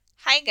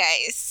Hi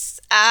guys.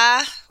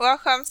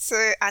 Welcome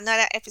to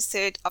another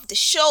episode of the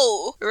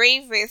show,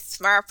 Rave with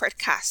Mara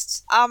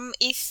podcast.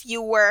 If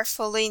you were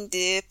following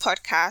the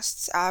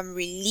podcast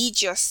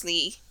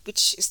religiously,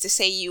 which is to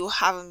say you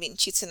haven't been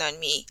cheating on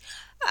me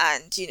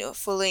and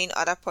following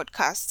other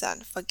podcasts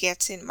and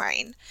forgetting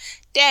mine,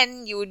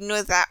 then you would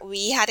know that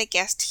we had a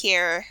guest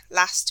here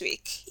last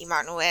week,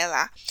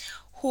 Emanuela,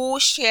 who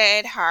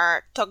shared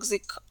her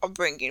toxic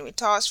upbringing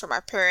with us from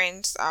her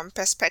parents'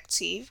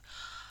 perspective.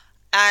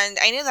 And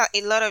I know that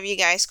a lot of you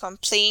guys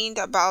complained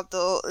about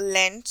the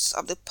length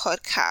of the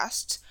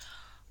podcast,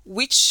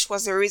 which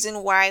was the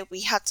reason why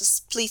we had to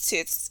split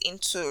it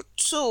into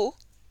two.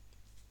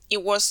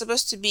 It was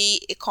supposed to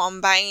be a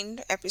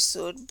combined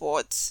episode,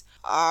 but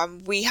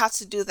we had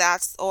to do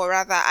that, or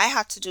rather, I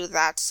had to do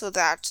that so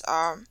that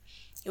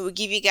it will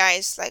give you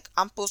guys like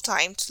ample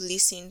time to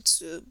listen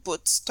to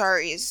both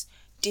stories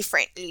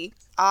differently.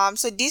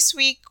 So this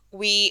week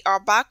we are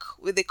back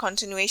with the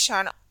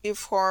continuation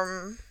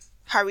from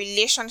her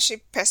relationship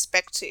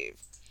perspective,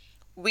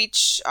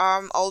 which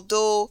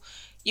although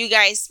you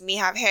guys may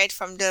have heard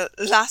from the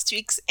last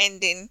week's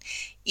ending,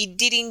 it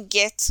didn't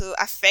get to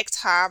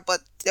affect her, but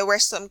there were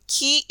some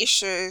key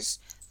issues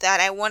that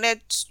I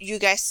wanted you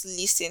guys to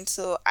listen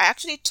to. I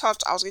actually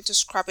thought I was going to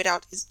scrap it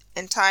out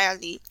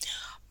entirely,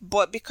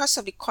 but because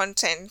of the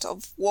content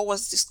of what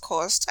was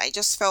discussed, I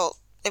just felt,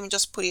 let me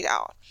just put it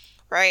out,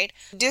 right?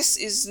 This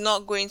is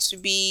not going to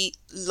be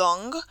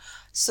long,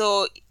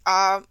 so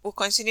we'll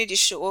continue the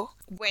show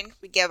when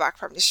we get back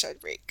from the short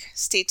break.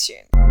 Stay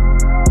tuned.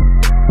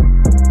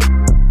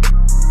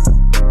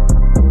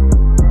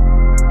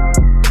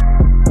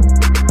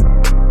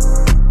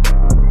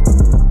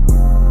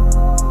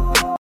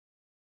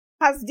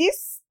 Has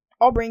this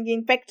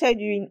upbringing affected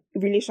you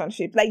in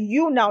relationship? Like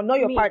you now, not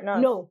your partner?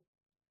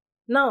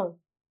 No,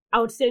 I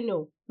would say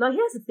no. Now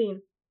here's the thing.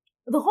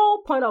 The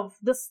whole point of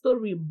this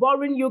story,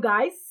 boring you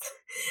guys,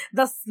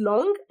 that's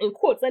long, in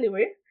quotes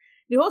anyway,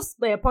 the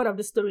whole point of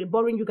the story,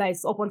 boring you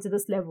guys up onto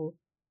this level,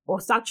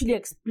 was to actually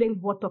explain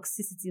what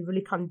toxicity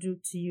really can do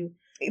to you.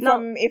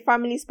 From a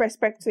family's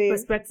perspective.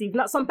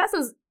 Now, some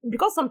persons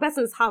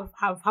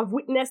have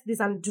witnessed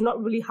this and do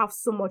not really have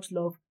so much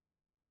love.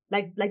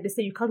 Like they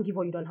say, you can't give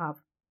what you don't have.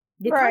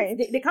 They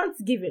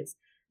can't give it.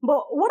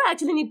 But what I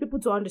actually need people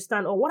to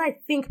understand, or what I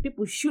think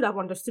people should have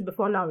understood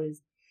before now,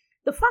 is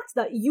the fact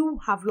that you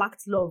have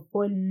lacked love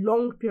for a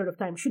long period of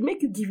time should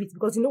make you give it,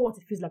 because you know what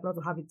it feels like not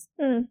to have it.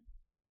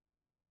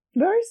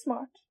 Very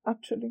smart,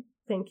 actually.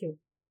 Thank you.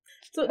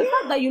 So the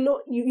fact that you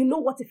know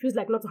what it feels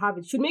like not to have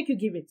it should make you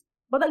give it.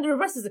 But then the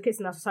reverse is the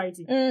case in our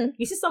society.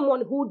 You see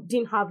someone who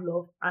didn't have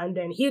love, and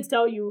then he'll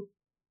tell you,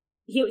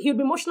 he'll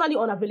be emotionally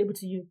unavailable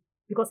to you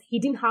because he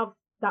didn't have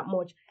that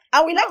much.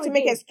 And we like to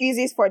make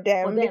excuses for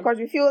them because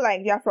we feel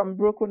like they are from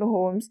broken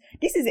homes.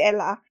 This is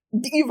Ella.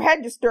 You've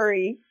heard the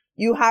story.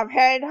 You have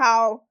heard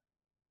how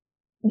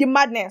the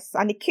madness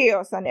and the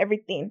chaos and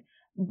everything.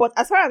 But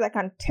as far as I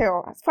can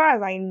tell, as far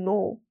as I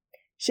know,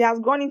 she has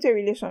gone into a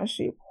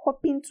relationship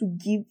hoping to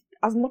give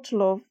as much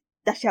love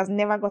that she has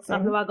never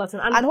gotten.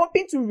 And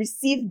hoping to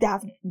receive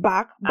that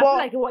back. But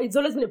I feel like it's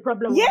always been a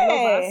problem with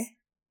lovers.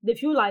 They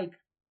feel like,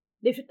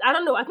 I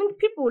don't know, I think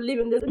people live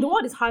in the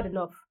world is hard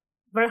enough.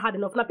 Very hard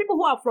enough. Now, people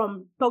who are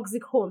from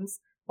toxic homes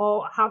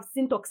or have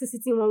seen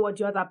toxicity in one way or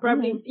the other,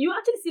 probably, you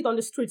actually see it on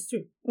the streets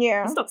too.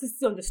 Yeah. It's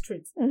toxicity on the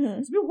streets. So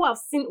people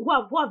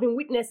who have been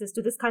witnesses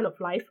to this kind of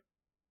life,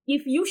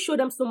 if you show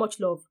them so much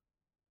love,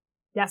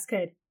 they're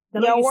scared.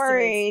 They're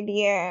worried,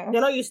 yeah.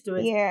 They're not used to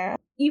it. Yeah.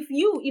 If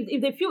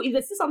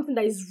they see something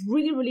that is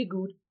really, really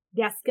good,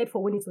 they are scared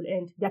for when it will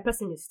end. They're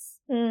pessimists.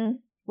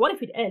 What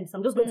if it ends?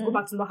 I'm just going to go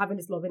back to not having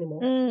this love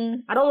anymore.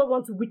 I don't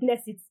want to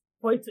witness it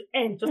for it to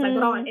end, just like the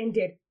other one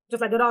ended.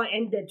 Just like the other one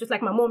ended. Just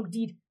like my mom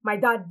did. My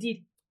dad did.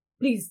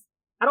 Please.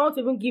 I don't want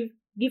to even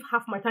give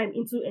half my time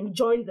into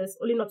enjoying this,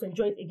 only not to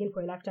enjoy it again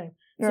for a lifetime.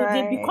 So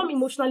they become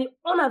emotionally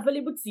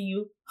unavailable to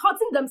you,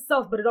 hurting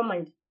themselves, but they don't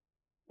mind.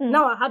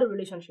 Now I had a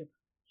relationship.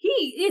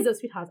 He is a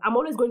sweetheart. I'm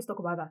always going to talk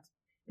about that.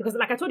 Because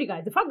like I told you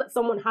guys, the fact that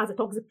someone has a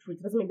toxic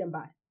trait doesn't make them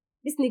bad.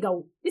 This nigga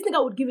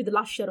would give you the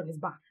last shirt on his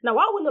back. Now,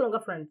 why are we no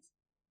longer friends?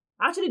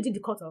 I actually did the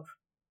cutoff.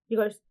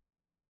 Because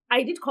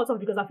I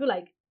feel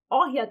like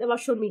all he had ever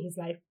shown me in his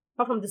life,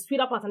 apart from the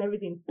sweeter part and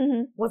everything,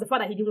 was the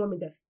fact that he didn't want me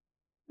there.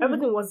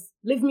 Everything was,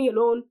 leave me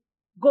alone,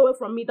 go away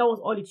from me. That was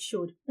all it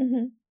showed.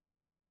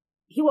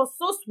 He was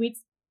so sweet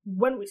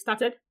when we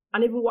started,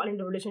 and even while in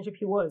the relationship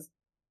he was.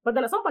 But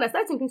then at some point I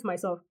started thinking to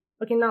myself,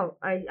 okay, now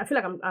I feel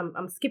like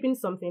I'm skipping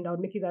something that would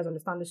make you guys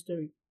understand the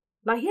story.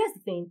 Now here's the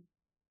thing.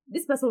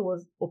 This person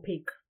was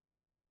opaque.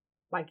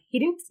 Like he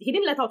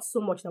didn't let out so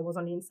much that was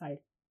on the inside.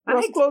 It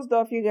was closed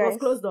off, you guys. It was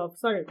closed off.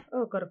 Sorry.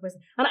 Oh God, of mercy.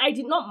 And I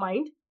did not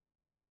mind,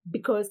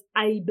 because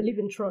I believe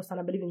in trust and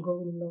I believe in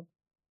growing in love.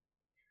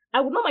 I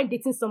would not mind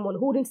dating someone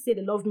who wouldn't say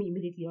they love me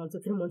immediately until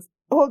 3 months.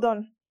 Hold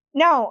on.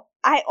 Now,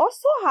 I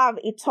also have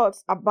a thought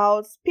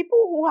about people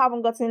who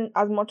haven't gotten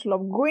as much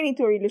love going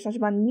into a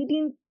relationship and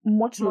needing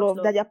much love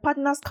that their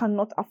partners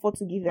cannot afford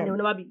to give them. And they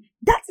will never be.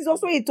 That is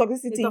also a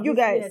toxicity, you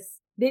guys. Yes.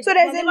 So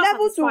there's a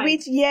level to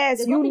which,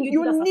 yes, you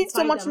need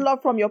so much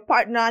love from your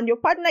partner, and your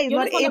partner is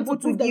not able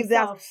to give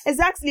that.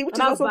 Exactly, which is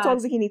also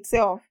toxic in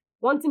itself.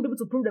 Wanting people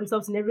to prove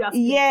themselves in every aspect.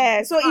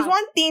 Yeah, so it's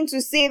one thing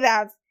to say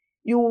that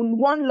you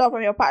want love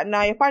from your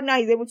partner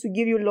is able to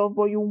give you love,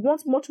 but you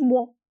want much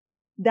more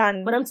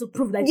than... For them to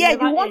prove that you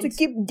want to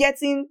keep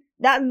getting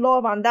that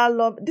love and that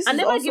love. This is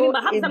also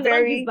a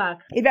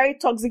very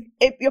toxic...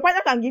 If your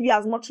partner can give you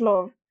as much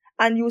love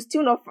and you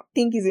still not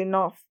think is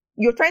enough,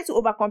 you're trying to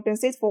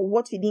overcompensate for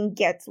what you didn't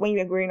get when you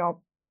were growing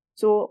up.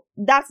 So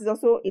that is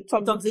also a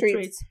toxic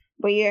trait.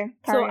 But yeah,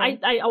 so I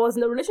was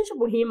in a relationship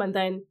with him, and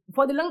then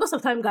for the longest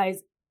of time,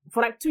 guys,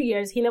 for like 2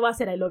 years, he never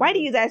said I love you. Why do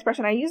you use that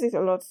expression? I use it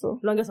a lot, so.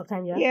 Longest of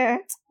time, yeah? Yeah.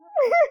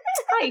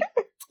 Hi.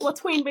 We're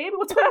twin, baby.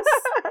 We're twins.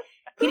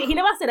 He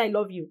never said I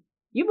love you.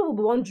 You people will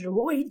be wondering,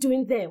 what were you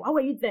doing there? Why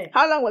were you there?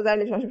 How long was that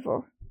relationship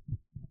for?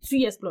 2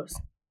 years plus.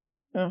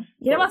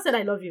 He never said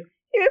I love you.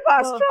 You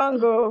are strong,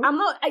 girl. I'm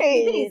not.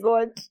 Hey,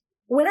 God.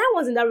 When I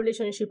was in that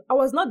relationship, I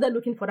was not there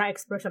looking for that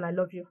expression, I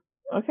love you.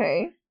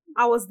 Okay.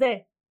 I was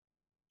there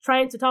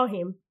trying to tell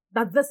him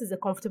that this is a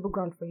comfortable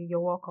ground for you. You're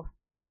welcome.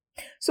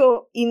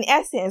 So, in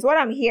essence, what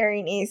I'm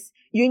hearing is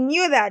you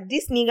knew that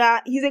this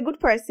nigga, he's a good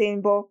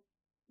person, but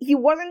he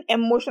wasn't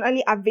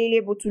emotionally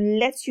available to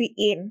let you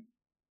in.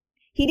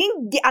 He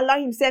didn't allow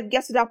himself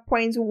get to that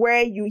point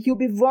where he'll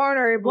be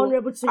vulnerable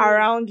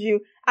around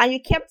you. And you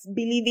kept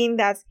believing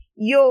that,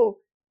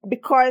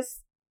 because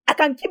I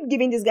can keep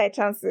giving this guy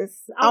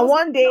chances. And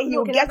one day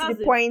he'll get to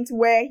the point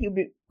where he'll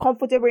be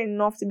comfortable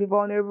enough to be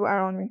vulnerable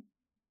around me.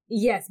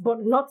 Yes, but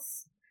not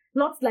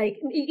like,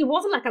 it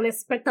wasn't like an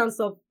expectance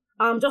of,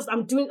 I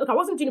wasn't doing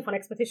it for an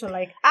expectation.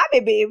 Like, I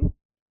have a babe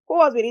who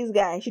was with this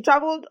guy. She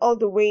traveled all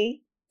the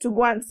way to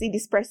go and see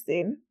this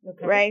person,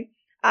 right?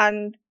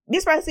 And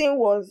this person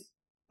was,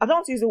 I don't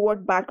want to use the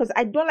word bad because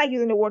I don't like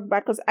using the word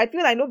bad because I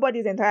feel like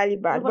nobody's entirely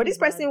bad. But this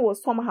person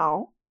was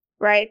somehow,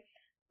 right?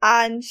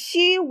 And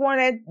she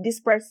wanted this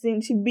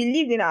person. She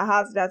believed in her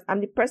heart that I'm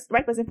the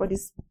right person for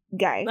this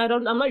guy.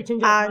 I'm not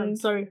changing my mind.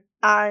 Sorry.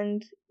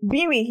 And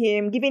being with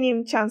him, giving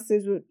him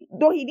chances,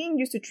 though he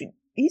used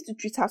to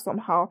treat her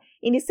somehow,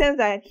 in the sense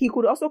that he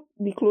could also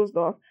be closed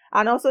off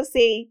and also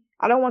say,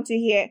 I don't want you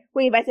here. Who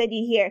invited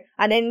you here?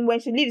 And then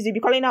when she leaves, you'll be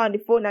calling her on the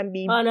phone and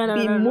be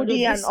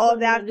moody and all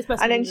that.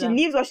 And then she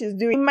leaves what she's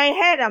doing. In my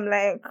head, I'm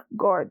like,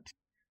 God.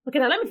 Okay,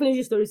 now let me finish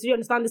this story so you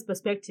understand this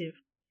perspective.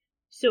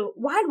 So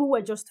while we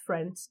were just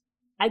friends,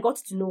 I got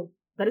to know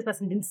that this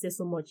person didn't say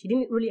so much. He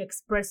didn't really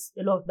express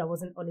a lot that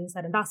wasn't on the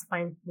inside, and that's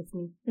fine with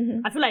me.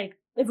 Mm-hmm. I feel like,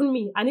 even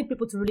me, I need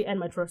people to really earn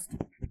my trust.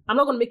 I'm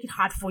not going to make it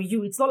hard for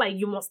you. It's not like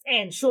you must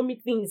show me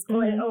things,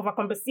 or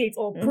overcompensate,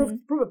 or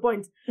prove a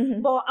point.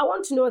 Mm-hmm. But I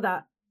want to know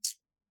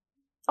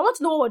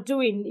what we're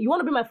doing. You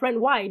want to be my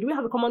friend? Why? Do we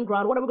have a common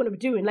ground? What are we going to be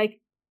doing? Like,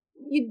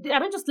 I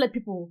don't just let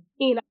people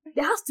in.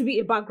 There has to be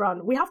a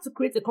background. We have to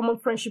create a common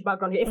friendship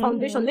background, a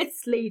foundation.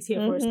 Let's lay it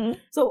here first.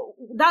 So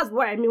that's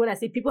what I mean when I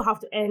say people have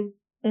to earn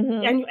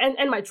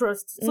and my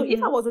trust. So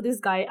if I was with this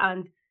guy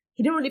and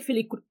he didn't really feel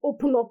he could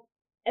open up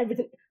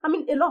everything, I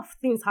mean, a lot of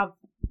things have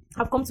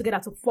come together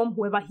to form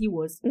whoever he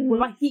was,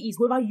 whoever he is,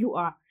 whoever you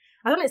are.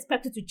 I don't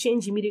expect it to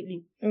change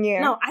immediately.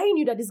 Yeah. Now, I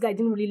knew that this guy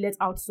didn't really let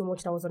out so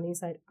much that was on the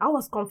inside. I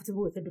was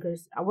comfortable with it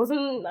because I'm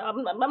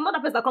not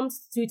a person that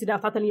comes to you today and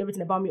start telling you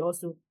everything about me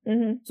also.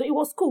 So it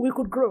was cool. We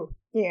could grow.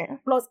 Yeah.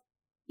 Plus,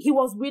 he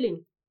was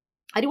willing.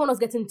 I didn't want us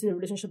getting into a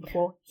relationship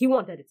before. He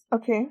wanted it.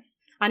 Okay.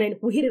 And then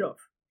we hit it off.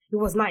 It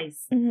was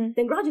nice.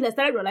 Then gradually I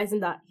started realizing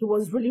that he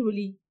was really,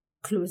 really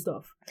closed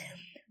off.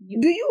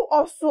 Do you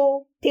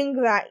also think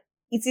that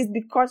it is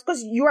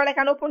because you are like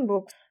an open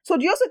book? So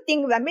do you also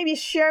think that maybe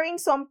sharing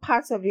some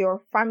parts of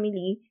your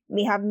family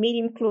may have made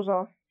him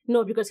closer?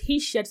 No, because he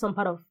shared some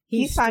part of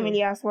his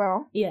family as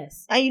well.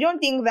 Yes. And you don't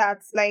think that,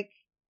 like...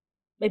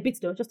 A bit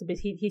though, just a bit.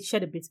 He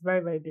shared a bit,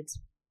 very, very bit.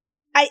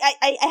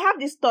 I have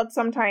this thought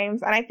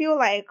sometimes, and I feel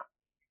like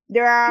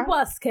there are... People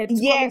are scared to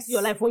come into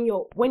your life when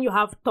you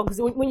have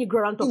toxicity, when you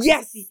grow around toxicity.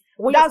 Yes.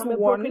 When that's you're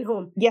from a broken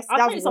home. Yes,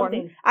 that's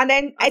one. And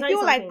then I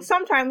feel like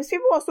sometimes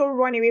people also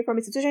run away from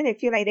a situation they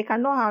feel like they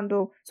cannot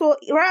handle. So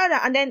rather,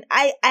 and then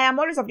I am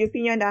always of the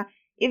opinion that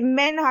if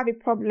men have a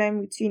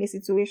problem with you in a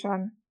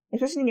situation,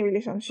 especially in a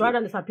relationship, rather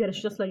than disappear, they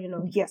should just let you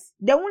know. Yes,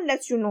 they won't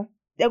let you know.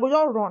 They will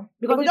just run.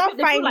 Because they will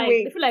just find a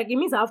way. They feel like it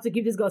means I have to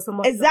give this girl so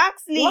much.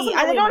 Exactly.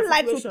 And they don't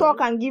like to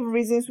talk and give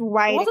reasons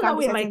why they can't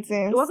do certain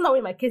things. It wasn't that way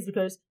in my case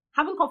because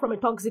having come from a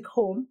toxic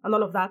home and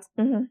all of that,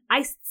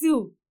 I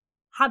still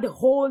had a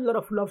whole lot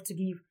of love to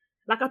give.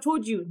 Like I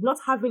told you, not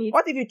having it.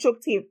 What if you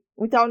choked him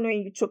without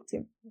knowing you choked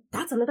him?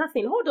 That's another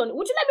thing. Hold on.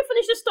 Would you let me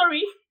finish the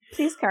story?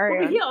 Please carry on.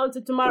 We'll be here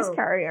until tomorrow. Please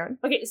carry on.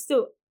 Okay,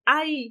 so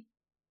I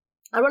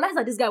realized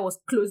that this guy was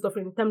closed off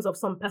in terms of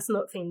some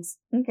personal things.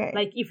 Okay.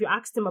 Like if you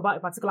asked him about a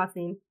particular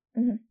thing.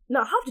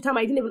 Now, half the time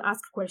I didn't even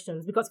ask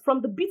questions because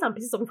from the bits and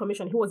pieces of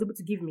information he was able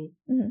to give me,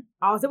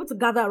 I was able to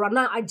gather around.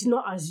 Now, I did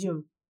not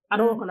assume. I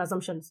don't work on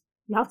assumptions.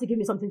 You have to give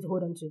me something to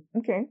hold on to.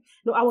 Okay.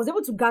 No, I was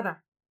able to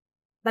gather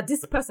that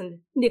this person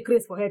they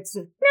craze for her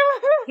too.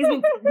 He's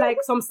been like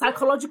some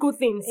psychological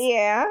things.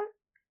 Yeah.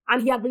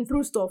 And he had been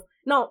through stuff.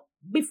 Now,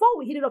 before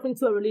we hit it off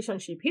into a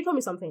relationship, he told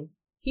me something.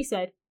 He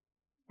said,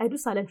 I do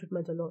silent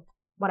treatment a lot,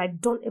 but I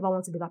don't ever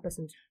want to be that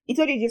person. He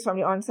told you this from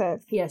the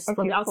onset? Yes, okay,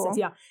 from the outset,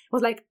 yeah. It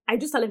was like, I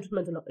do silent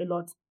treatment a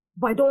lot,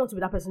 but I don't want to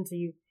be that person to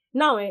you.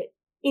 Now,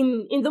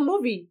 in the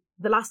movie,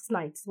 The Last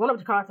Night, one of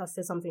the characters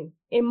said something.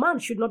 A man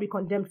should not be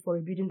condemned for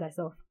rebuilding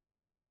thyself.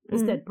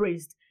 Instead,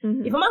 praised.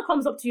 Mm-hmm. If a man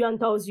comes up to you and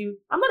tells you,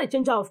 I'm not a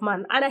changer of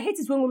man, and I hate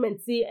it when women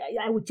say,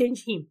 I will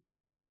change him.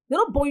 They're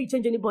not born you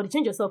change anybody.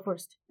 Change yourself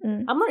first.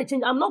 I'm not a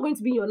change. I'm not going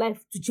to be in your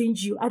life to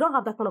change you. I don't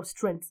have that kind of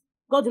strength.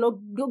 God did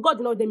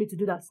not dare me to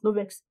do that. No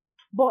vex.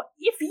 But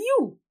if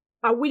you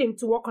are willing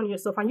to work on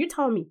yourself and you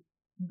tell me,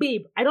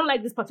 babe, I don't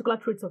like this particular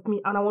trait of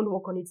me and I want to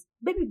work on it.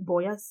 Baby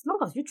boy, as long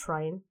as you're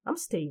trying, I'm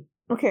staying.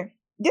 Okay.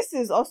 This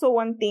is also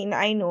one thing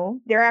I know.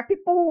 There are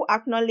people who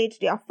acknowledge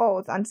their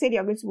faults and say they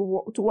are going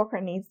to work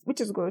on it, which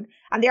is good.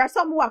 And there are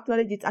some who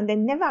acknowledge it and they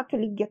never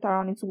actually get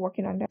around into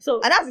working on them.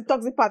 And that's the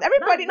toxic part.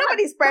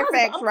 Nobody's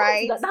perfect,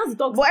 right? That's the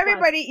toxic but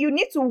everybody, you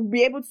need to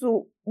be able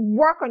to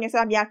work on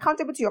yourself and be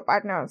accountable to your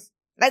partners.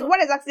 Like,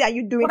 what exactly are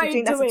you doing to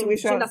change that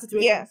situation?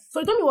 Yes. So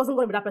he told me he wasn't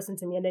going to be that person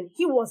to me, and then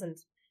he wasn't.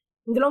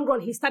 In the long run,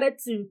 he started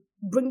to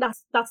bring that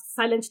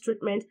silent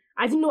treatment.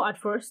 I didn't know at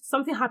first.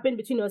 Something happened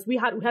between us. We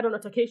had an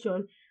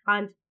altercation,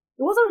 and it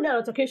wasn't really an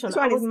altercation. This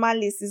one is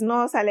malice. It's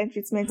not silent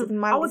treatment. It's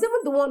malice. I was even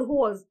the one who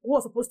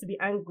was supposed to be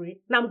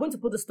angry. Now I'm going to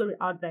put the story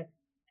out there.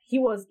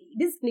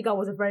 This nigga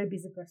was a very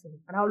busy person,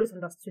 and I always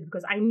understood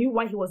because I knew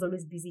why he was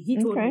always busy. He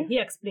told me, he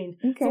explained.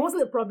 So it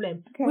wasn't a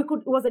problem. It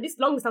was at this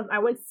long distance. I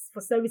went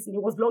for service and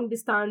it was long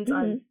distance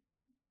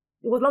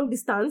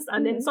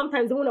and then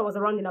sometimes when I was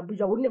around in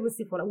Abuja, I wouldn't even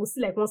see we'd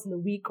see like once in a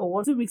week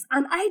or 2 weeks,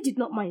 and I did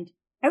not mind.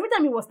 Every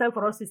time it was time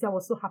for us to see, I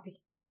was so happy.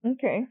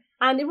 Okay.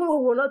 And even when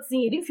we were not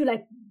seeing, it didn't feel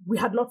like we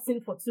had not seen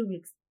for 2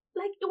 weeks.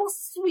 Like, it was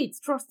sweet,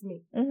 trust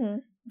me.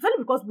 Especially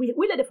because we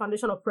laid the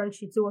foundation of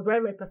friendship, so it was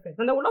very, very perfect.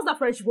 And then we lost that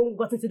friendship when we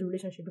got into the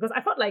relationship, because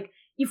I felt like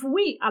if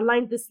we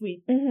aligned this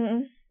way,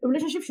 the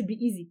relationship should be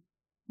easy.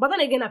 But then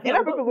again, I feel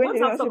like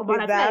once I talk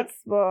about it,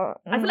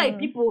 I feel like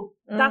people,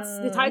 that's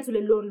the title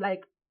alone,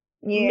 like,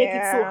 make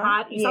it so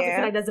hard. You start to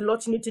feel like there's a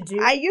lot you need to do.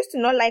 I used to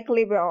not like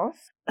labels.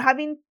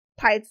 Having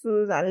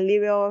titles and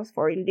labels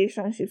for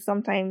relationships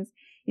sometimes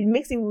it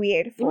makes it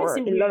weird for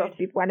a lot of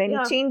people, and then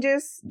it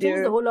changes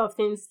the whole lot of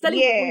things.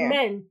 Telling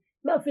men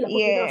feel like,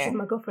 okay, now she's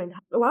my girlfriend.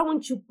 Why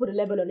won't you put a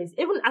label on it?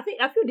 Even I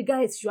feel the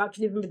guys should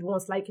actually even be the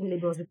ones liking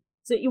labels.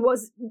 So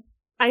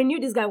I knew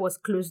this guy was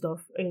closed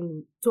off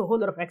to a whole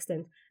lot of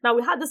extent. Now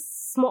we had this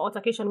small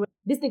altercation where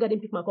this nigga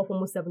didn't pick my call for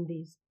almost 7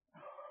 days.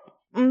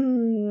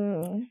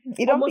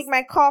 You don't pick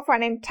my call for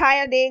an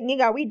entire day,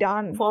 nigga. We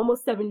done for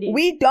almost 7 days.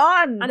 We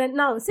done. And then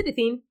now, see the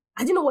thing,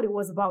 I didn't know what it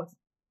was about.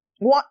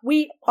 What?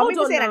 Some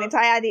people say an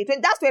entire day.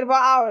 That's 24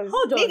 hours.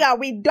 Hold on. Nigga,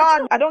 we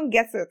done. I don't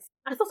get it.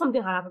 I thought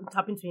something had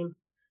happened to him.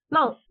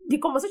 Now, the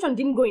conversation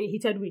didn't go in a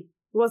heated way.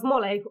 It was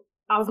more like,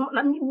 I was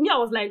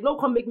like, no,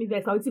 come make me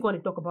vex. I will want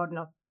to talk about it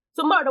now.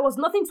 So, there was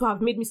nothing to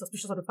have made me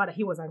suspicious of the fact that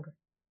he was angry.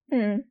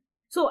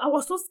 So, I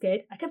was so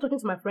scared. I kept talking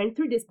to my friend.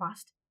 3 days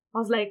passed. I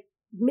was like,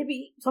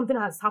 maybe something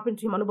has happened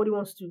to him and nobody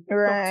wants to talk to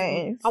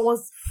me. I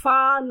was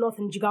far north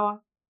in Jigawa,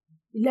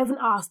 11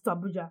 hours to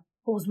Abuja.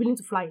 I was willing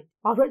to fly it.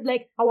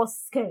 I was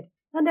scared.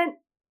 And then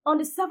on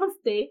the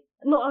 6th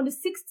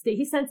day,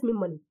 he sent me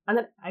money. And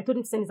then I told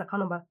him to send his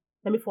account number.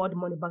 Let me forward the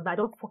money back. I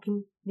don't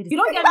fucking need it. You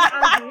don't get me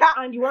angry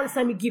and you want to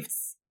send me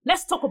gifts.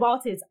 Let's talk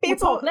about it.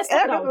 Let's talk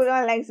it out. People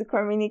don't like to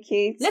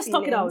communicate. Let's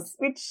talk it out.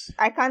 Which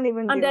I can't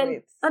even do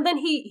it. And then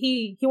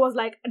he was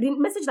like, the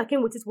message that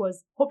came with it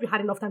was, hope you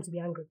had enough time to be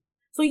angry.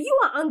 So you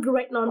are angry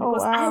right now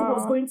because I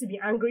was going to be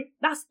angry.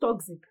 That's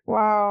toxic.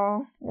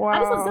 Wow.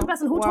 And this was the same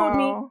person who told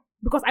me,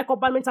 because I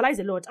compartmentalize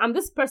a lot, I'm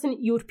this person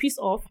you would piss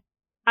off,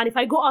 and if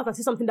I go out and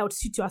see something that would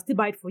suit you, I'll still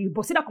buy it for you.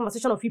 But see that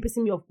conversation of you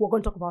pissing me off, we're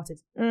going to talk about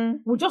it.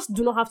 We just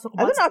do not have to talk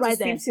about it right there. I don't know how to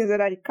sweep things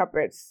under the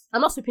carpets.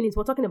 I'm not sweeping it,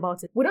 we're talking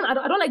about it. I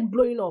don't like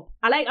blowing up.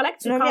 I like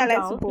to calm down.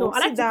 I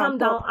like to calm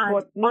down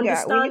and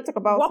understand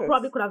what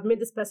probably could have made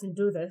this person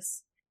do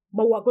this.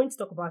 But we're going to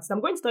talk about it. I'm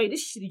going to tell you,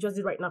 this shit you just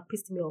did right now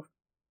pissed me off.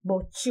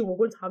 But we're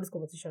going to have this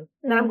conversation.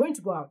 Then I'm going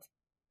to go out.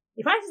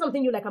 If I see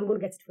something you like, I'm going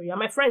to get it for you. And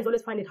my friends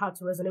always find it hard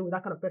to resonate with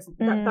that kind of person.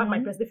 That my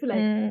person. They feel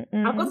like,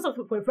 I've gotten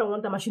something for a friend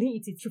one time and she didn't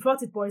eat it. She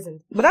felt it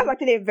poisoned. But that's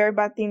actually a very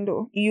bad thing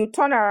though. You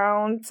turn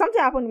around.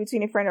 Something happened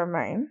between a friend of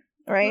mine,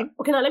 right?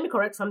 Okay, now let me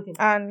correct something.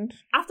 And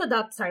after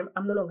that time,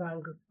 I'm no longer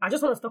angry. I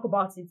just want to talk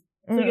about it.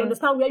 So you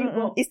understand where you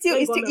go. It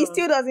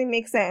still doesn't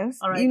make sense.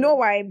 Right, you know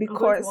why? Because,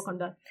 I'm going to work on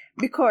that.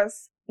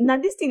 Because now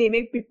this thing, they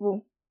make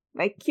people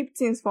like keep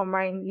things for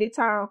mine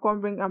later on, come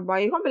bring and buy.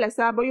 You can't be like,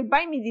 sir, but you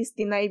buy me this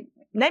thing,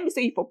 let me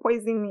say you for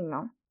poisoning me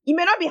now. It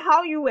may not be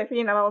how you were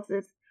feeling about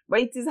it,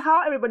 but it is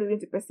how everybody's going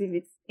to perceive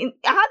it.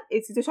 I had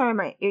a situation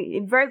with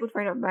a very good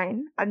friend of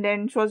mine, and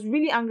then she was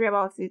really angry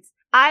about it.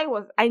 I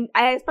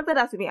expected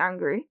her to be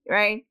angry,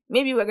 right?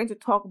 Maybe we're going to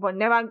talk, but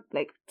never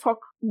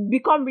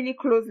become really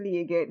closely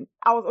again.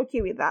 I was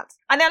okay with that.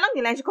 And then along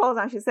the line, she calls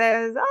and she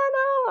says,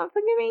 oh no, I'm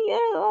forgiving you.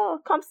 Oh,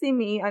 come see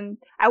me. And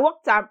I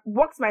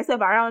walked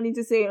myself around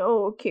into saying,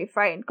 oh, okay,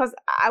 fine. Because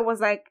I was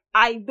like,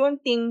 I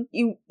don't think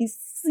it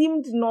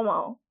seemed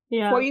normal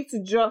for you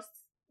to just,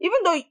 even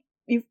though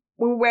if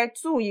we were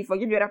two, you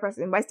forgive the other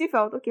person, but I still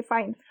felt, okay,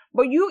 fine.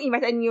 But you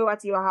invited me over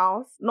to your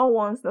house, not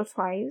once, not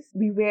twice.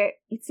 We were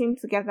eating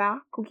together,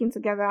 cooking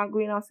together,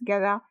 going out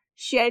together,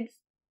 shared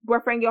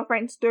boyfriend,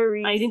 girlfriend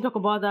stories. I didn't talk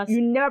about that.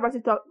 You never brought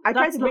it up. I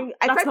tried to bring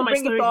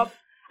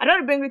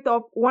it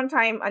up one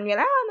time, and you're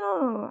like, oh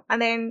no.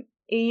 And then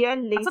a year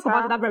later, I talk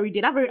about that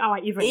very hour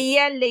even. A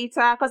year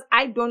later, because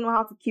I don't know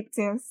how to keep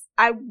things.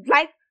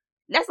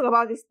 Let's talk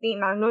about this thing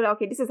and know that,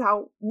 okay, this is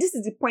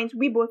the point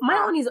we both My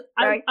are, own is,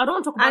 right? I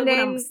don't talk about it when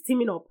I'm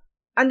steaming up.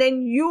 And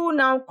then you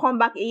now come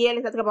back a year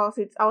later to talk about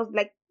it. I was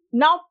like,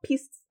 now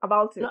pissed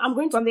about it. No, I'm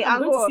going to, from the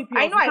angle of,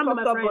 I know I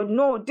fucked up, but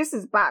no, this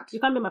is bad.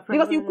 You can't be my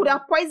friend. Because you could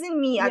have poisoned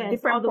me at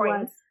different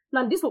points.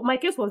 Now, my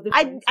case was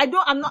different.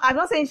 I'm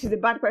not saying she's a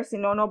bad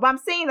person or no, but I'm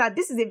saying that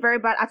this is a very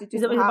bad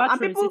attitude to have. And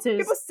people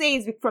say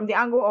it's from the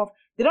angle of,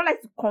 they don't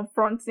like to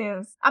confront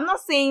things. I'm not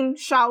saying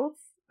shout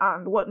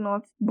and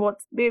whatnot, but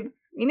babe,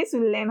 you need to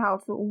learn how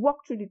to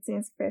walk through the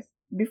things first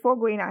before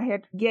going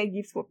ahead, get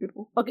gifts for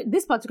people. Okay,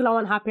 this particular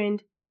one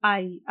happened.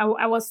 I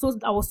was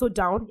so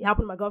down. It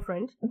happened to my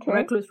girlfriend, a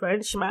very close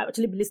friend. She might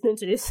actually be listening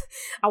to this.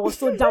 I was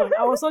so down.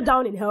 I was so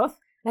down in health,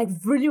 like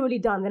really, really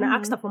down. Then I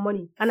asked her for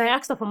money,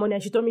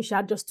 and she told me she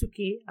had just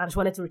 2K and she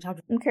wanted to recharge.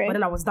 Okay. But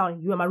then I was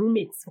down. You were my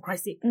roommates, for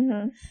Christ's sake.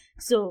 Mm-hmm.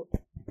 So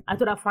I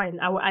told her fine.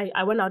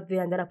 I went out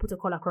there and then I put a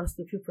call across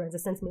to a few friends. They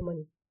sent me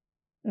money.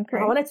 Okay.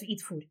 I wanted to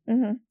eat food.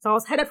 Mm-hmm. So I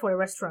was headed for a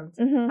restaurant.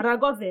 Mm-hmm. And I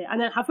got there. And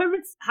then her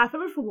favorite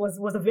food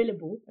was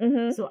available.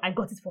 Mm-hmm. So I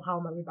got it for her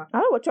on my way back.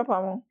 I don't want to chop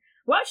her more.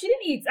 Well, she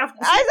didn't eat.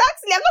 Exactly.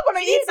 I'm not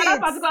going to eat at that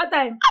particular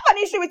time. I have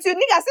an issue with you.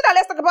 Nigga, sit down,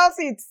 let's talk about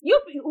it.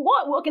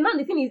 Okay, now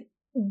the thing is,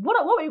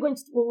 what were you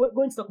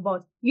going to talk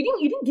about? You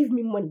didn't give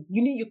me money.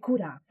 You knew you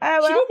could have.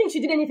 She didn't think she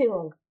did anything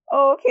wrong.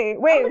 Oh, okay.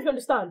 Wait. I don't know if you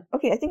understand.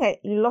 Okay, I think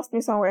you lost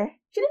me somewhere.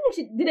 She didn't think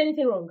she did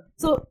anything wrong.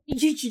 So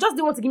she just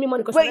didn't want to give me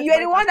money. Wait,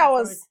 you're the one that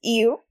was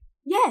ill?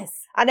 Yes.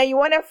 And then you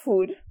wanted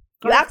food.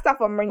 You asked her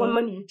for money. For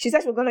money. She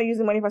said she was going to use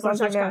the money for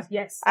something else.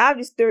 Yes. I have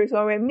this story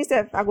somewhere.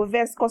 Myself, I go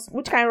verse, because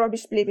which kind of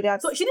rubbish play with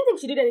that? So she didn't think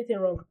she did anything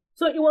wrong.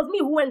 So it was me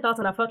who went out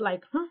and I felt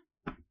like,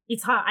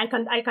 it's her. I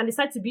can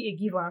decide to be a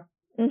giver.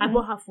 Mm-hmm. I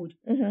bought her food.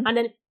 Mm-hmm. And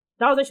then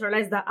that was when she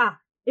realized that,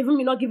 even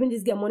me not giving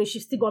this girl money, she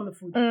still got me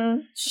food.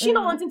 She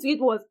not wanting to eat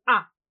was,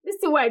 this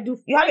thing what I do.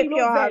 You have a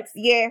pure heart.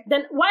 Yeah.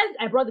 Then while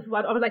I brought the food,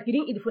 I was like, you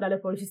didn't eat the food I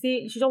left for you.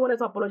 She just wanted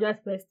to apologize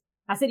first.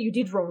 I said, you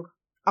did wrong.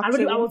 I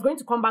was going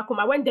to come back home.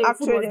 I went there, the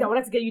food was there. I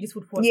wanted to get you this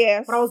food first.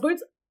 Yes. But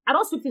I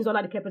don't sweep things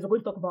under the carpet. We're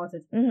going to talk about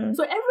it. Mm-hmm.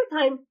 So every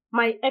time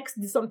my ex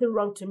did something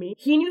wrong to me,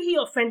 he knew he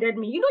offended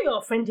me. You know you're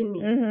offending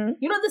me. Mm-hmm.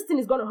 You know this thing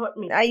is going to hurt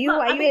me. Are you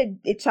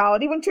a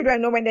child? Even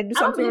children know when they do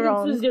something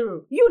wrong.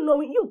 2-0. You know,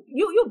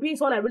 you being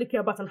someone I really care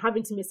about and have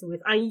intimacy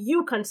with, and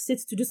you can sit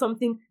to do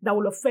something that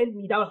will offend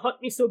me, that will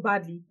hurt me so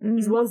badly,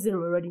 is 1-0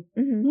 already.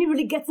 Mm-hmm. Me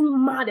really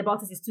getting mad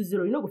about it is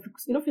 2-0.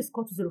 If you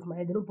score 2-0 for my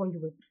head, they don't burn you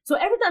with. So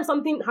every time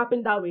something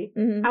happened that way,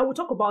 I will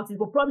talk about it,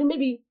 but probably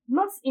maybe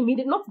not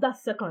immediate, not that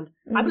second.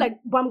 I'll be like,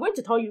 but I'm going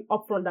to tell you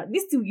upfront that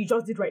this thing you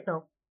just did right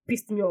now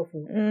pissed me off.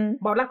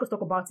 But I'd like us to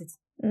talk about it.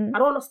 I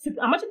don't want to sweep.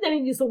 I'm actually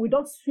telling you so we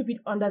don't sweep it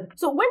under.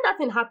 So when that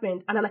thing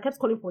happened, and then I kept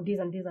calling for days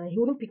and days, and he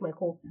wouldn't pick my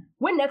call.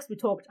 When next we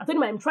talked, I told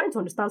him I'm trying to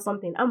understand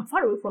something. I'm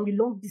far away from you,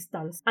 long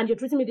distance, and you're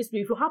treating me this way.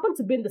 If you happen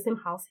to be in the same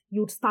house,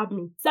 you'd stab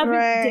me. 7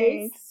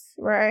 days.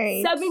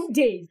 Right. 7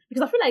 days.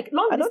 Because I feel like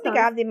long distance. I don't think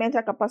I have the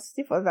mental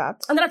capacity for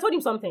that. And then I told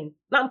him something.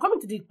 Now I'm coming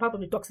to the part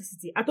of the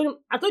toxicity. I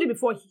told you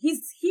before,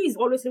 he's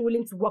always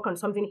willing to work on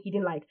something he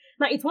didn't like.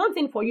 Now it's one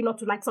thing for you not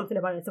to like something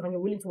about yourself and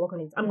you're willing to work on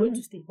it. I'm going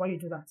to stay while you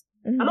do that.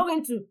 I'm not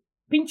going to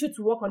pinch you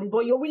to work on it,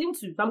 but you're willing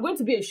to. So I'm going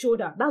to be a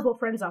shoulder. That's what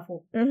friends are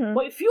for.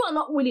 But if you are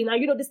not willing, and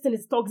you know this thing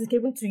is toxic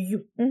even to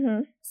you,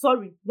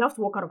 sorry, you have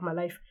to walk out of my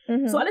life.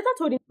 So I later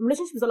told him,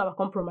 relationship is all about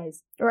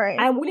compromise. Right.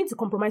 I am willing to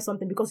compromise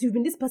something because you've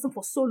been this person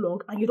for so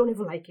long and you don't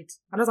even like it.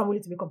 And I'm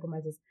willing to make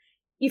compromises.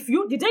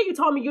 The day you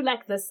tell me you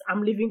like this,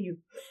 I'm leaving you.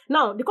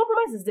 Now, the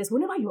compromise is this.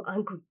 Whenever you're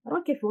angry, I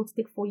don't care if you want to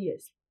take 4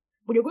 years,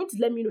 but you're going to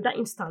let me know that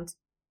instant,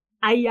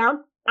 I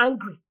am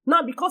angry.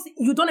 Now, because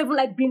you don't even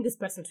like being this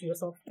person to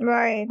yourself.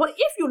 Right. But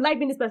if you like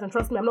being this person,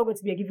 trust me, I'm not going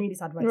to be giving you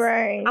this advice.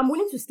 Right. I'm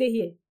willing to stay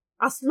here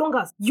as long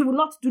as you will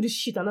not do this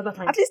shit another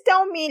time. At least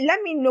tell me,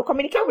 let me know,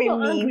 communicate with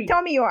me. Angry.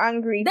 Tell me you're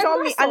angry. Then tell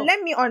me, and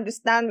let me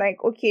understand, like,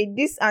 okay,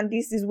 this and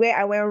this is where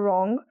I went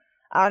wrong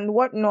and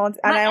whatnot.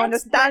 And I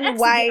understand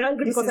why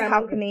this is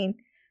happening.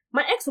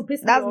 My ex will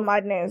piss me off. That's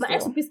madness. My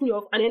ex will piss me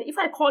off. And then if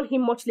I call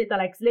him much later,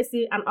 like let's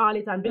say an hour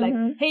later, and be like,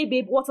 hey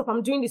babe, what's up?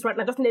 I'm doing this right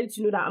now. Just need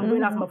to know that I'm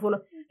going out my phone.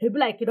 He'll be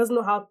like, he doesn't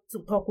know how to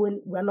talk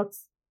when we're not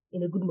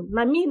in a good mood.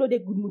 Now me know the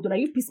good mood. Now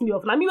you piss me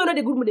off. Now me know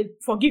the good mood. They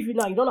forgive you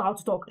now. You don't know how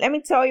to talk. Let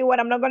me tell you what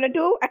I'm not going to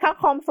do. I can't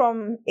come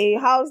from a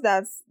house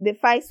that's they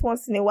fight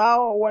once in a while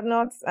or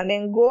whatnot and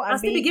then go and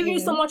still be giving you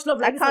so much love.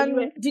 Like I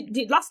can't.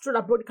 The last straw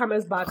that brought the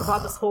cameras back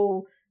about this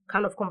whole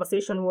kind of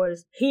conversation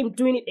was him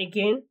doing it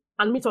again.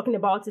 And me talking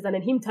about it, and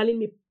then him telling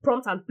me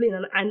prompt and plain,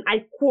 and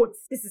I quote,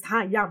 "This is how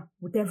I am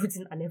with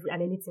everything and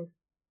anything."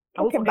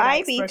 I won't forget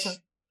that expression.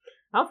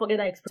 I'll forget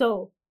that expression.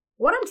 So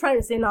what I'm trying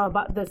to say now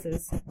about this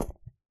is,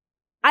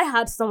 I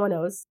had someone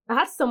else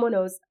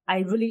I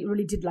really,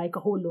 really did like a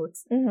whole lot.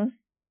 Mm-hmm.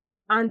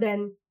 And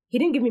then he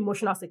didn't give me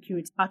emotional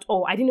security at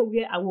all. I didn't know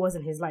where I was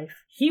in his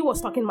life. He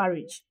was talking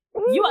marriage.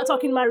 You are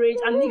talking marriage,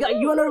 and nigga,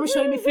 you are not even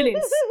showing me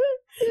feelings.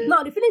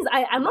 Now, the feelings,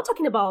 I'm not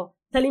talking about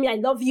telling me I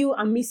love you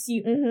and miss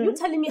you. Mm-hmm. You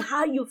telling me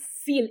how you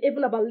feel,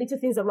 even about little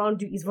things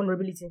around you, is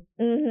vulnerability.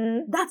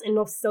 Mm-hmm. That's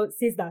enough. So it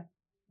says that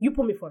you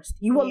put me first.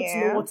 You want me to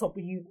know what's up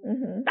with you.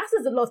 Mm-hmm. That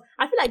says a lot.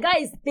 I feel like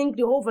guys think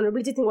the whole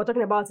vulnerability thing we're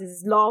talking about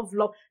is love.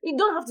 You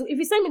don't have to. If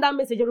you send me that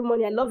message every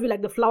morning, I love you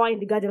like the flower in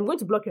the garden, I'm going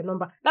to block your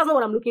number. That's not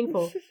what I'm looking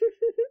for.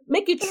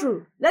 Make it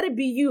true. Let it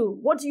be you.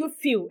 What do you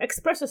feel?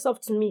 Express yourself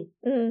to me.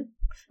 Mm.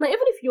 Now, even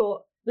if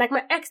you're like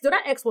my ex, the other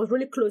ex was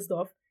really closed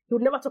off. He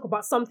would never talk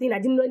about something. I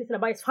didn't know anything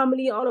about his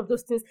family, all of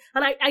those things.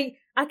 And I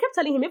kept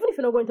telling him, even if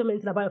you're not going to tell me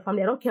anything about your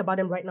family, I don't care about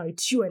them right now.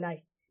 It's you and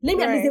I. Let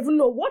me at least even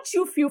know what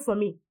you feel for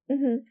me.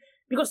 Mm-hmm.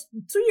 Because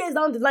 2 years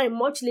down the line,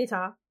 much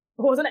later,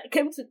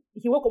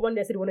 he woke up one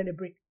day and said he wanted a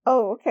break.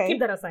 Oh, okay. Keep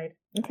that aside.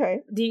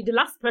 Okay. The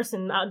last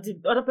person,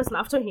 the other person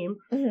after him,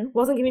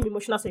 wasn't giving me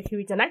emotional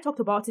security. And I talked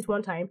about it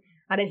one time.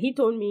 And then he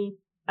told me,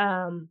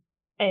 I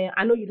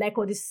know you like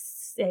all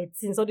these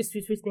things, all these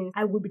sweet things.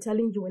 I will be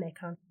telling you when I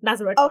can.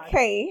 That's a red flag.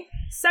 Okay.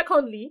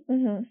 Secondly,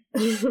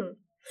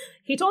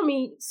 he told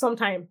me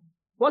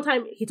one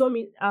time he told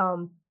me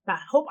that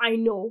hope I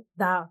know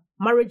that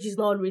marriage is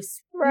not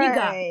always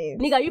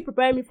nigga, you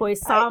prepare me for a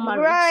sour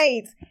marriage.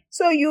 Right.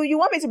 So you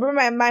want me to prepare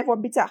my mind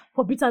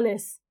for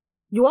bitterness.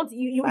 You want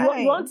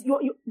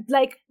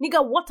like,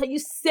 nigga, what are you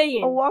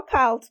saying? A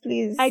workout,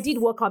 please. I did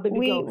work out, baby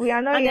girl. We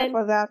are not here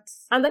for that.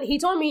 And then he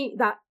told me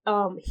that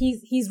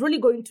he's really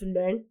going to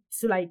learn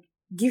to like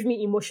give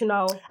me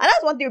emotional. And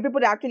that's one thing with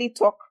people that actually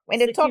talk. When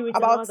they talk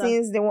about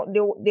things they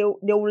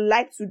would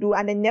like to do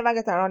and they never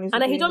get around it.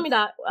 And then he told me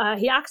that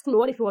he asked me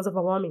what if it was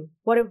overwhelming?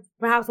 What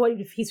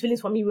if his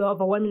feelings for me were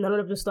overwhelming and all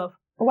of this stuff?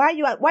 Why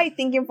are you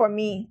thinking for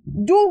me?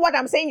 Do what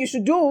I'm saying you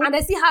should do. And I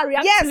see how I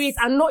react to it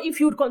and know if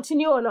you would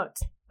continue or not.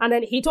 And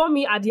then he told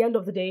me at the end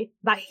of the day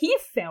that he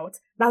felt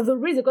that the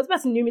reason, because the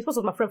person knew me, supposed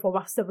to be my friend for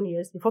about 7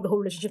 years before the whole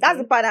relationship. That's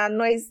the part that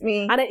annoys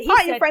me. And then how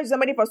are you friends with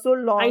somebody for so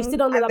long? I still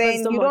don't know that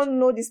person so much. You don't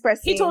know this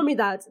person. He told me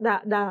that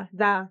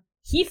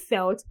he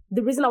felt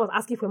the reason I was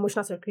asking for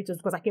emotional security was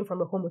because I came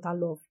from a home without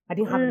love. I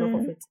didn't have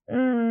enough of it.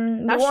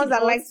 The ones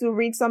that like to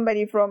read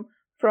somebody from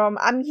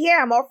I'm here,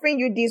 I'm offering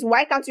you this.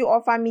 Why can't you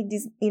offer me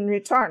this in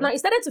return? Now, it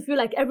started to feel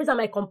like every time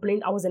I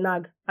complained, I was a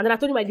nag. And then I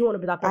told him I didn't want to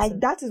be that person.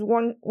 That is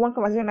one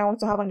conversation I want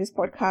to have on this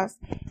podcast.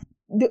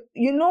 When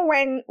you're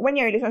in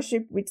a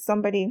relationship with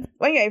somebody,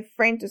 when you're a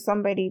friend to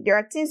somebody, there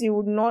are things you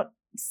would not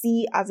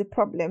see as a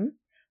problem.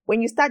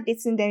 When you start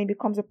dating them, it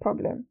becomes a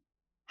problem.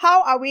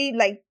 How are we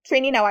like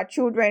training our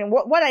children?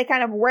 What are the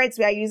kind of words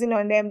we are using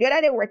on them? The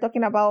other day we were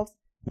talking about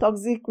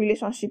toxic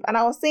relationship, and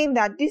I was saying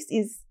that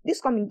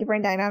this comes in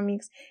different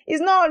dynamics.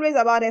 It's not always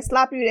about they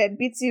slap you, they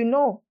beat you.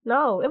 No,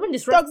 even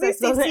disrespect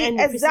doesn't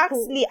end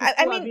exactly.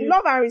 I mean,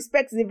 love and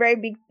respect is a very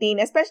big thing,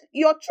 especially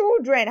your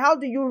children. How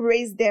do you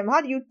raise them?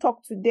 How do you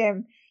talk to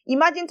them?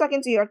 Imagine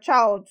talking to your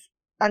child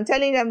and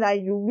telling them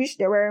that you wish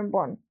they weren't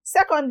born.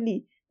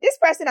 Secondly, this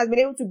person has been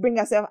able to bring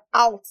herself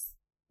out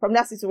from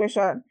that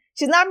situation.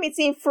 She's not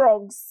meeting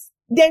frogs.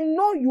 They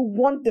know you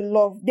want the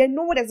love. They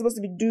know what they're supposed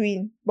to be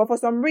doing. But for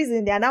some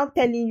reason, they are now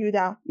telling you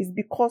that it's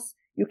because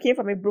you came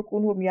from a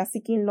broken home. You are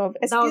seeking love.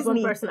 Excuse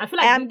me. Person. I feel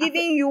like I am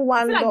giving you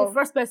one love. I feel like the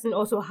first person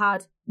also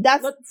had.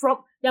 That's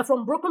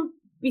from broken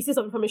pieces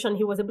of information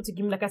he was able to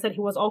give me. Like I said, he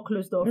was all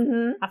closed off.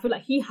 I feel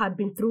like he had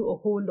been through a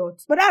whole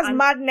lot. But that's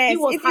madness.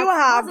 If you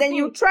have, then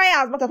you try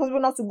as much as possible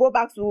not to go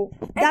back to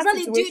that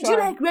situation. Do you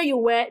like where you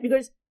were?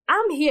 Because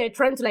I'm here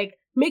trying to like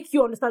make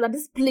you understand that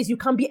this place, you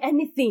can be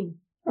anything.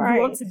 Right.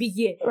 You want to be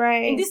here.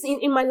 Right.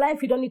 In my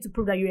life, you don't need to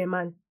prove that you're a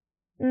man.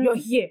 You're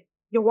here.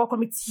 You're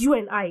welcome. It's you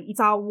and I.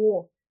 It's our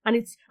war.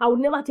 And I would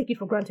never take it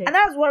for granted. And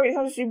that's what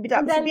relationship should be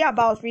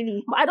about,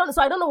 really. I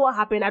don't know what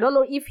happened. I don't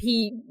know if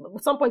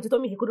at some point he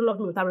told me he couldn't love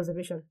me without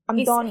reservation.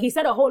 I'm done. He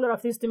said a whole lot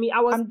of things to me.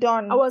 I'm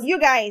done. You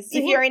guys,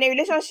 if you're in a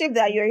relationship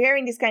that you're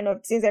hearing this kind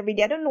of things every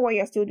day, I don't know what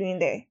you're still doing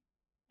there.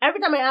 Every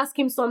time I ask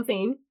him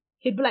something,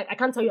 he'd be like, I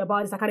can't tell you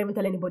about this. I can't even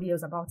tell anybody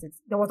else about it.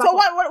 What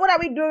are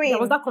we doing? There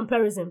was that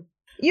comparison.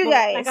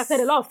 Guys, like I said,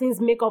 a lot of things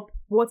make up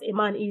what a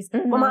man is.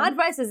 But my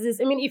advice is this: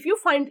 I mean, if you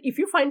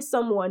find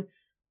someone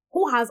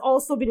who has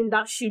also been in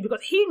that shoe,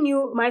 because he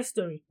knew my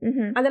story,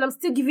 and then I'm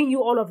still giving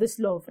you all of this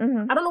love. I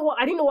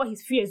didn't know what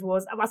his fears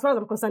was. As far as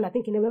I'm concerned, I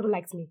think he never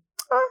liked me.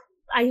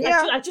 I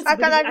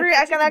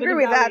can agree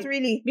with that,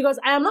 really. Because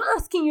I am not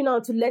asking you now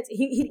to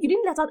he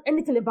didn't let out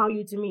anything about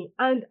you to me.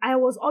 And I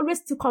was always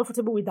still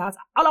comfortable with that.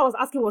 All I was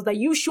asking was that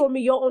you show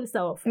me your own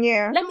self.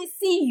 Yeah. Let me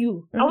see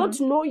you. I want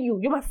to know you.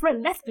 You're my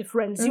friend. Let's be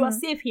friends. You are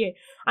safe here.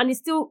 And it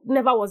still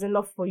never was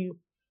enough for you.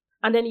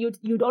 And then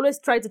you'd always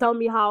try to tell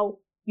me how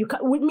you can,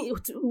 with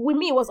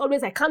me it was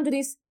always, I can't do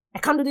this. I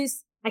can't do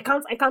this. I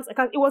can't.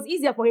 It was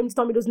easier for him to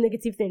tell me those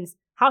negative things.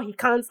 How he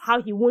can't,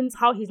 how he won't,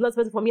 how he's not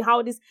special for me,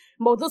 how this.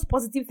 But those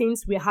positive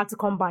things were hard to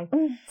come by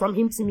from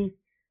him to me.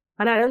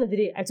 And at the end of the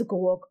day, I took a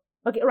walk.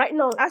 Okay, right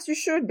now, as you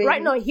should, baby.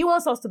 Right now, he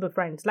wants us to be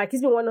friends. Like,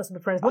 he's been wanting us to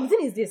be friends. But the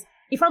thing is this: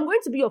 if I'm going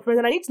to be your friend,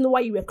 then I need to know why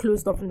you were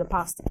closed off in the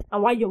past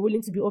and why you're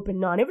willing to be open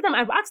now. And every time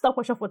I've asked that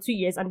question for 2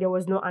 years and there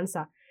was no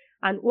answer.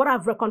 And what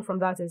I've reckoned from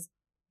that is,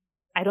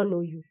 I don't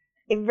know you.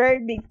 A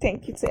very big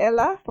thank you to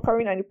Ella for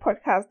coming on the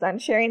podcast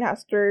and sharing her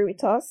story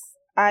with us.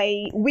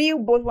 We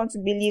both want to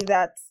believe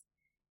that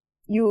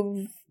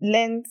you've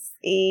learned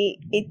a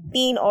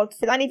thing or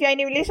two. And if you're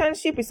in a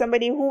relationship with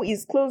somebody who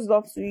is closed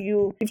off to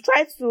you, you've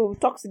tried to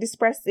talk to this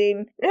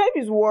person. Relationship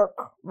is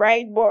work,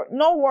 right? But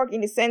not work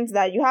in the sense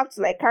that you have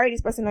to like carry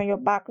this person on your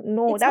back.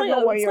 No, that's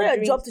not what you're doing. It's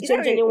not your job to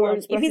change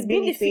anyone. If he's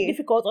been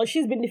difficult or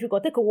she's been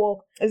difficult, take a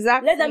walk.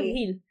 Exactly. Let them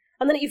heal.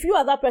 And then if you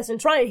are that person,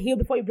 try and heal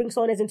before you bring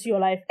someone else into your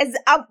life.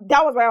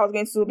 That was where I was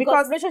going to.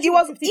 Because it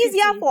was 50-50.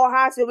 Easier for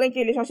her to go into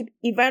a relationship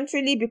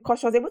eventually because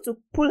she was able to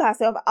pull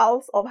herself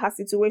out of her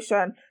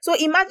situation. So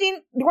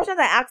imagine the questions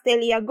I asked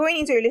earlier, going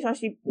into a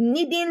relationship,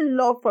 needing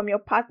love from your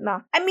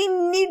partner. I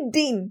mean,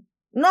 needing.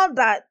 Not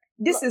that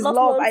this is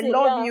love. I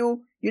love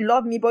you. You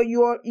love me. But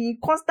you're in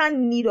constant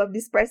need of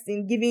this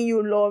person giving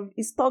you love.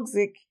 It's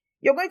toxic.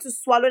 You're going to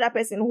swallow that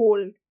person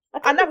whole.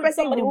 And that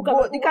person will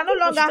go. They can no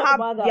longer have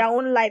their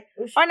own life.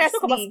 Honestly,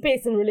 talk about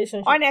space in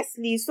relationship.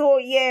 Honestly, so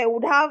yeah,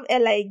 would have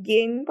Ella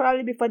again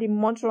probably before the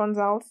month runs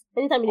out.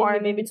 Anytime you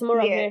need me, baby.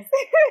 Tomorrow, yes.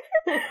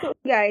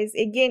 Guys,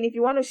 again, if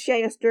you want to share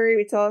your story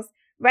with us,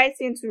 write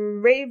into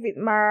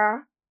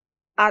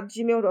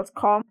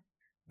ravewithmara@gmail.com.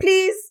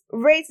 Please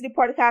rate the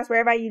podcast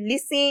wherever you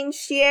listen,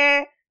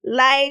 share,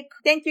 like.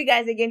 Thank you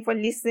guys again for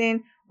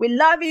listening. We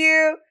love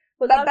you.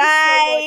 Bye bye.